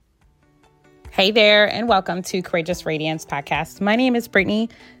Hey there, and welcome to Courageous Radiance Podcast. My name is Brittany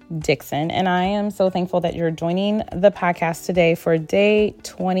Dixon, and I am so thankful that you're joining the podcast today for day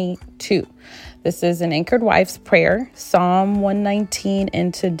 22. This is an Anchored Wife's Prayer, Psalm 119,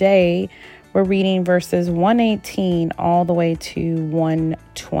 and today we're reading verses 118 all the way to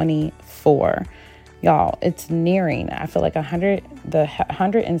 124. Y'all, it's nearing. I feel like the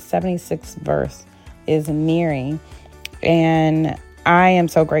 176th verse is nearing, and I am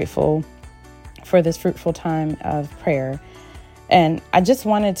so grateful for this fruitful time of prayer. And I just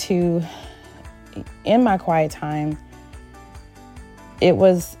wanted to, in my quiet time, it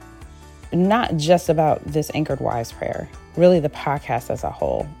was not just about this Anchored Wives prayer, really the podcast as a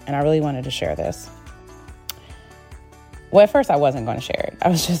whole. And I really wanted to share this. Well, at first I wasn't going to share it. I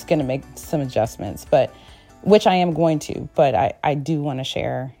was just going to make some adjustments, which I am going to, but I do want to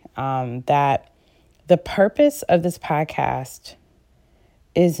share that the purpose of this podcast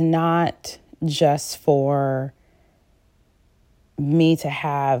is not just for me to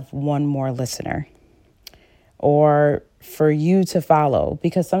have one more listener or for you to follow,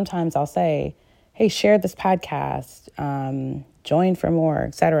 because sometimes I'll say, hey, share this podcast, join for more,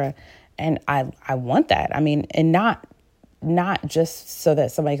 etc. And I want that. I mean, and not just so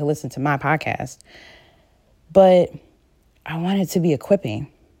that somebody can listen to my podcast, but I want it to be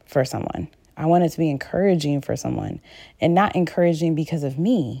equipping for someone. I want it to be encouraging for someone, and not encouraging because of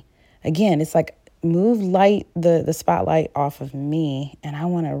me. Again, it's like move the spotlight off of me, and I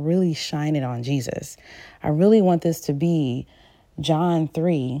want to really shine it on Jesus. I really want this to be John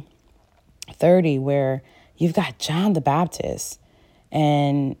 3:30, where you've got John the Baptist,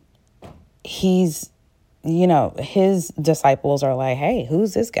 and his disciples are like, hey,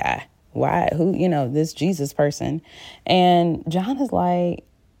 who's this guy? Why, this Jesus person? And John is like,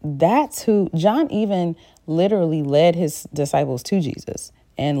 that's who. John even literally led his disciples to Jesus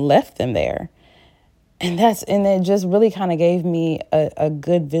and left them there. And it just really kind of gave me a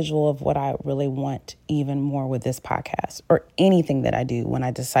good visual of what I really want even more with this podcast, or anything that I do when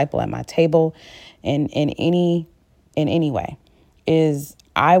I disciple at my table in any way, is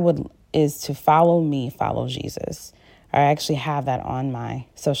to follow me, follow Jesus. I actually have that on my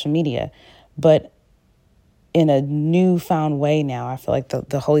social media, but in a newfound way now, I feel like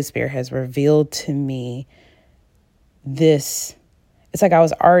the Holy Spirit has revealed to me this. It's like I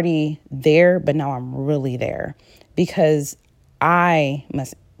was already there, but now I'm really there, because I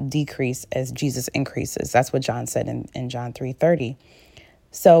must decrease as Jesus increases. That's what John said in John 3:30.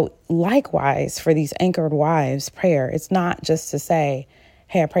 So likewise, for these Anchored Wives prayer, it's not just to say,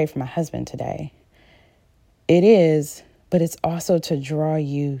 hey, I prayed for my husband today. It is, but it's also to draw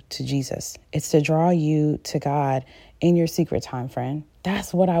you to Jesus. It's to draw you to God in your secret time, friend.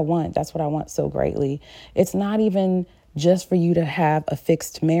 That's what I want. That's what I want so greatly. It's not even just for you to have a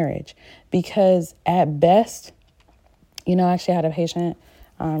fixed marriage, because at best, I actually had a patient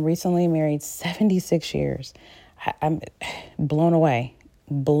recently married 76 years. I'm blown away.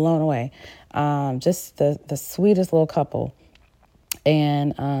 Just the sweetest little couple.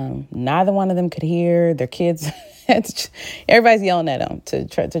 And neither one of them could hear their kids. Everybody's yelling at them to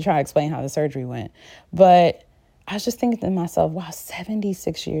try to explain how the surgery went. But I was just thinking to myself, wow,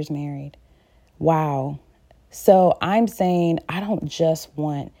 76 years married. Wow. So I'm saying I don't just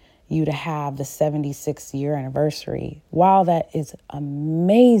want you to have the 76th year anniversary. While that is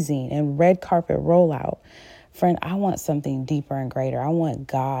amazing and red carpet rollout, friend, I want something deeper and greater. I want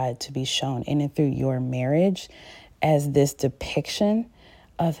God to be shown in and through your marriage as this depiction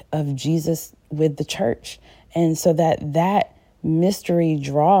of Jesus with the church. And so that mystery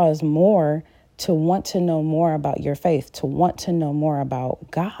draws more to want to know more about your faith, to want to know more about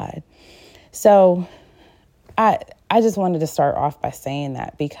God. So I just wanted to start off by saying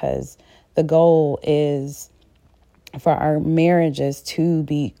that, because the goal is for our marriages to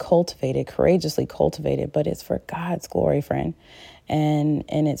be cultivated, courageously cultivated, but it's for God's glory, friend. And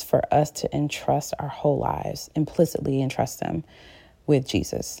it's for us to entrust our whole lives, implicitly entrust them with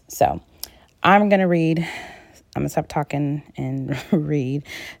Jesus. So I'm going to stop talking and read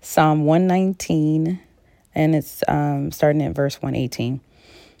Psalm 119, and it's starting at verse 118.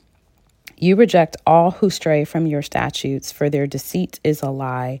 You reject all who stray from your statutes, for their deceit is a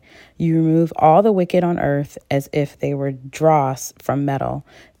lie. You remove all the wicked on earth as if they were dross from metal.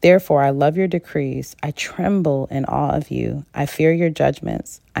 Therefore, I love your decrees. I tremble in awe of you. I fear your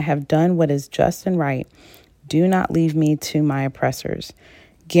judgments. I have done what is just and right. Do not leave me to my oppressors.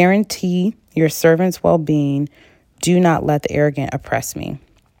 Guarantee your servant's well-being. Do not let the arrogant oppress me.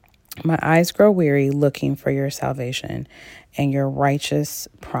 My eyes grow weary looking for your salvation and your righteous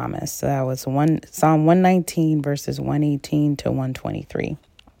promise. So that was Psalm 119, verses 118 to 123.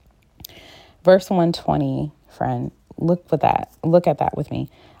 Verse 120, friend, look at that with me.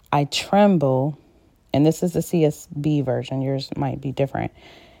 I tremble, and this is the CSB version. Yours might be different.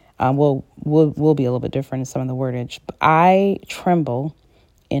 Will be a little bit different in some of the wordage. But I tremble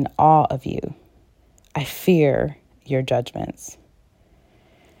in awe of you. I fear your judgments.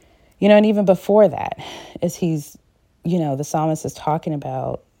 And even before that, as he's, the psalmist is talking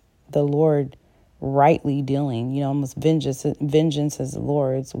about the Lord rightly dealing, almost vengeance is the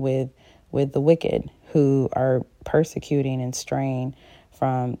Lord's with the wicked who are persecuting and straying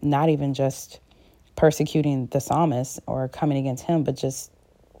from not even just persecuting the psalmist or coming against him, but just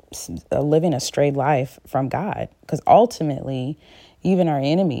living a straight life from God. Because ultimately, even our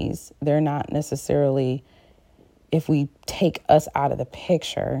enemies, they're not necessarily, if we take us out of the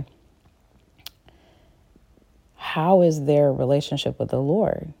picture, how is their relationship with the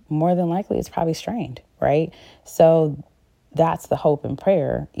Lord? More than likely, it's probably strained, right? So that's the hope and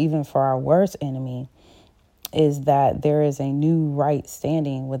prayer, even for our worst enemy, is that there is a new right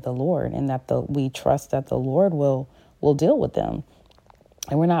standing with the Lord, and that we trust that the Lord will deal with them.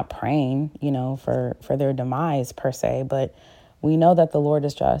 And we're not praying, for their demise per se, but we know that the Lord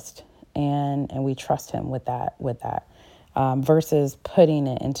is just, and we trust him with that, versus putting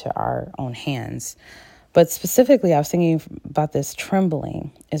it into our own hands. But specifically, I was thinking about this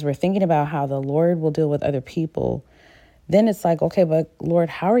trembling as we're thinking about how the Lord will deal with other people. Then it's like, okay, but Lord,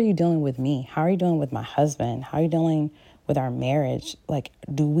 how are you dealing with me? How are you dealing with my husband? How are you dealing with our marriage? Like,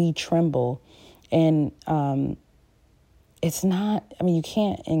 do we tremble? And it's not, you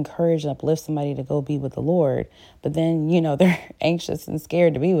can't encourage and uplift somebody to go be with the Lord, but then, they're anxious and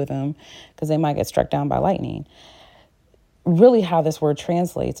scared to be with him because they might get struck down by lightning. Really, how this word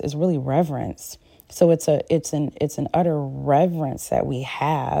translates is really reverence. So it's an utter reverence that we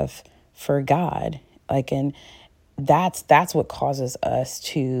have for God. And that's what causes us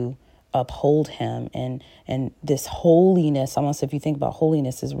to uphold him, and this holiness, almost, if you think about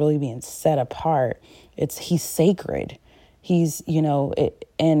holiness, is really being set apart. He's sacred. He's,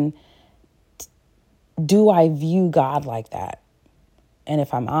 and do I view God like that? And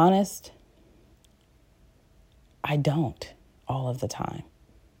if I'm honest, I don't all of the time.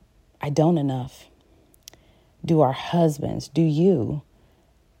 I don't enough. Do our husbands, do you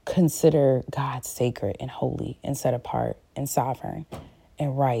consider God sacred and holy and set apart and sovereign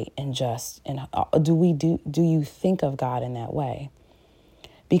and right and just? And do you think of God in that way?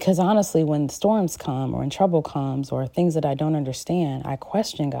 Because honestly, when storms come or when trouble comes or things that I don't understand, I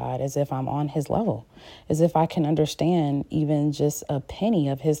question God as if I'm on his level, as if I can understand even just a penny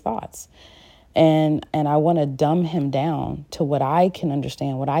of his thoughts. And I want to dumb him down to what I can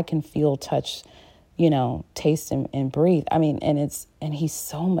understand, what I can feel, touch, taste and breathe. And he's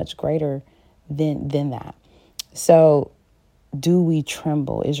so much greater than that. So do we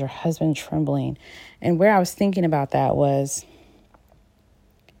tremble? Is your husband trembling? And where I was thinking about that was,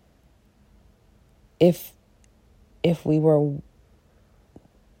 if we were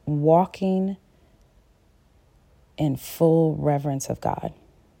walking in full reverence of God,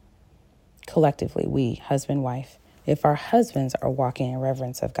 collectively, we, husband, wife, if our husbands are walking in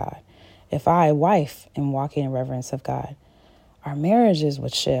reverence of God, if I, wife, am walking in reverence of God, our marriages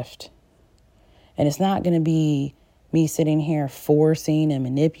would shift. And it's not going to be me sitting here forcing and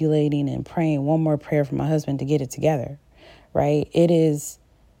manipulating and praying one more prayer for my husband to get it together, right? It is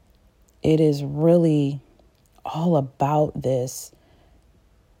really all about this,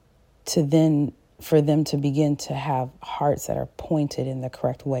 for them to begin to have hearts that are pointed in the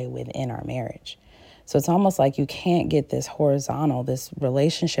correct way within our marriage. So it's almost like you can't get this horizontal, this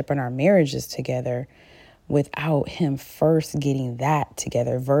relationship in our marriages together without him first getting that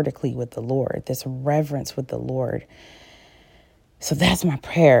together vertically with the Lord, this reverence with the Lord. So that's my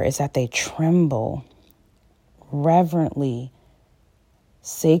prayer, is that they tremble, reverently,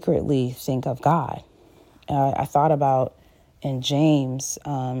 sacredly think of God. I thought about in James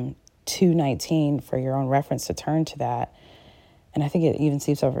 2:19, for your own reference, to turn to that. And I think it even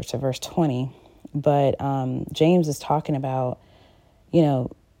seeps over to verse 20. But James is talking about,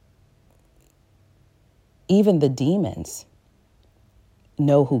 even the demons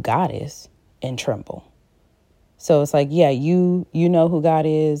know who God is and tremble. So it's like, yeah, you know who God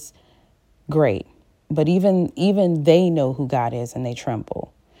is, great. But even they know who God is and they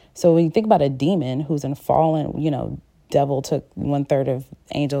tremble. So when you think about a demon who's in fallen, devil took 1/3 of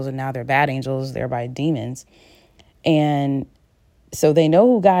angels and now they're bad angels, thereby demons. And so they know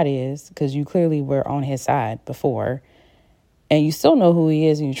who God is because you clearly were on his side before, and you still know who he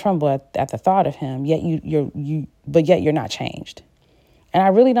is and you tremble at the thought of him, yet you're not changed. And I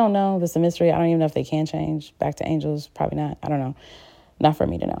really don't know. This is a mystery. I don't even know if they can change back to angels. Probably not. I don't know. Not for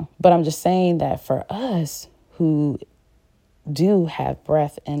me to know. But I'm just saying that for us who do have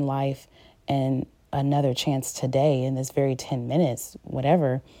breath and life and another chance today in this very 10 minutes,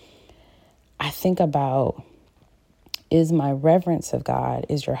 whatever, I think about, is my reverence of God,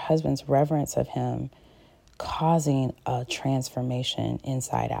 is your husband's reverence of him causing a transformation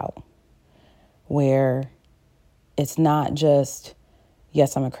inside out, where it's not just,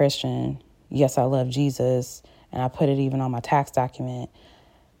 yes, I'm a Christian, yes, I love Jesus, and I put it even on my tax document,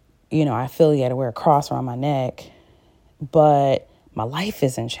 I feel to wear a cross around my neck, but my life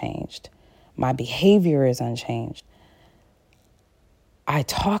isn't changed. My behavior is unchanged. I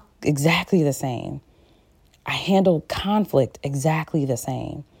talk exactly the same. I handle conflict exactly the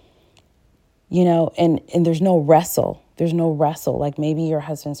same. And there's no wrestle. There's no wrestle. Like maybe your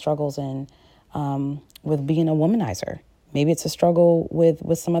husband struggles with being a womanizer. Maybe it's a struggle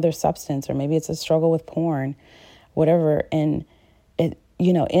with some other substance, or maybe it's a struggle with porn, whatever. And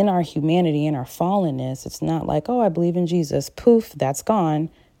in our humanity, in our fallenness, it's not like, oh, I believe in Jesus. Poof, that's gone.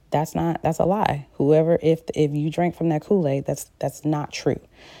 That's a lie. If you drank from that Kool-Aid, that's not true.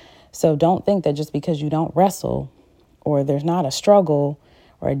 So don't think that just because you don't wrestle, or there's not a struggle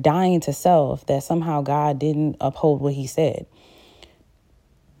or a dying to self, that somehow God didn't uphold what he said.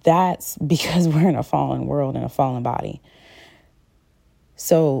 That's because we're in a fallen world and a fallen body.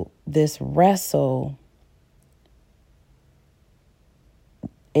 So this wrestle,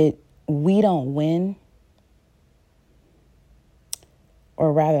 we don't win,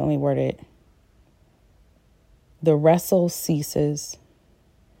 or rather, let me word it. The wrestle ceases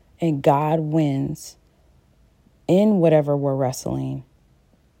and God wins in whatever we're wrestling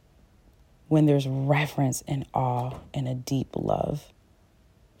when there's reverence and awe and a deep love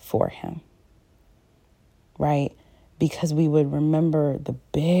for him, right? Because we would remember the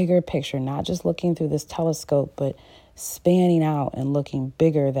bigger picture, not just looking through this telescope, but spanning out and looking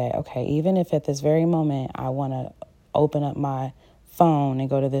bigger, that, okay, even if at this very moment I want to open up my phone and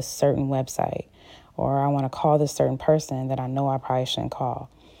go to this certain website, or I want to call this certain person that I know I probably shouldn't call,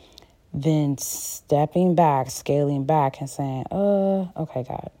 then stepping back, scaling back and saying, okay,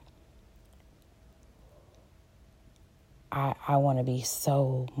 God, I want to be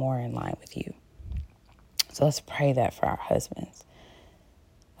so more in line with you. So let's pray that for our husbands.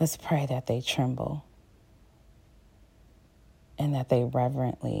 Let's pray that they tremble and that they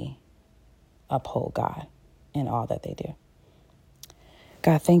reverently uphold God in all that they do.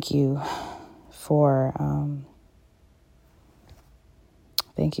 God, thank you for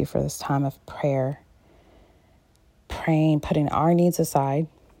this time of prayer, praying, putting our needs aside,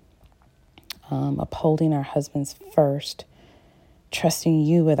 upholding our husbands first, trusting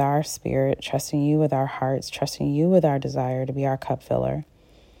you with our spirit, trusting you with our hearts, trusting you with our desire to be our cup filler,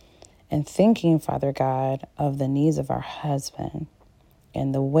 and thinking, Father God, of the needs of our husband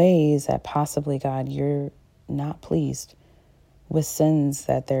and the ways that possibly, God, you're not pleased with sins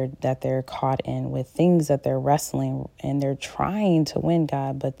that they're caught in, with things that they're wrestling, and they're trying to win,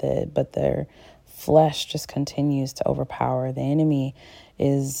 God, but their flesh just continues to overpower. The enemy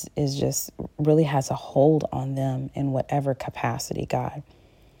is just really has a hold on them in whatever capacity, God.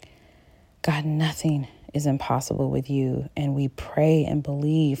 God, nothing is impossible with you, and we pray and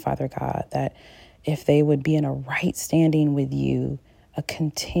believe, Father God, that if they would be in a right standing with you, a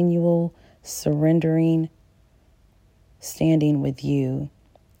continual surrendering standing with you,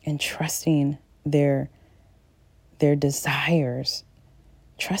 and trusting their desires,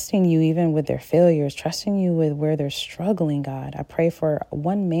 trusting you even with their failures, trusting you with where they're struggling, God. I pray for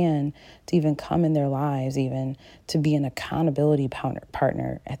one man to even come in their lives, even to be an accountability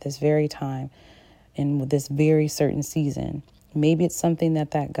partner at this very time, in this very certain season. Maybe it's something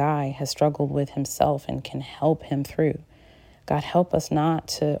that guy has struggled with himself and can help him through. God, help us not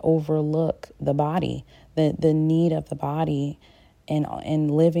to overlook the body, the need of the body,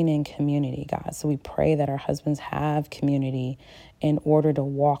 and living in community, God. So we pray that our husbands have community in order to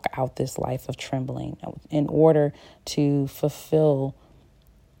walk out this life of trembling, in order to fulfill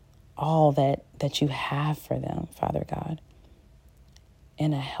all that you have for them, Father God,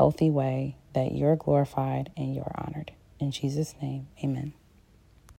 in a healthy way, that you're glorified and you're honored. In Jesus' name, amen.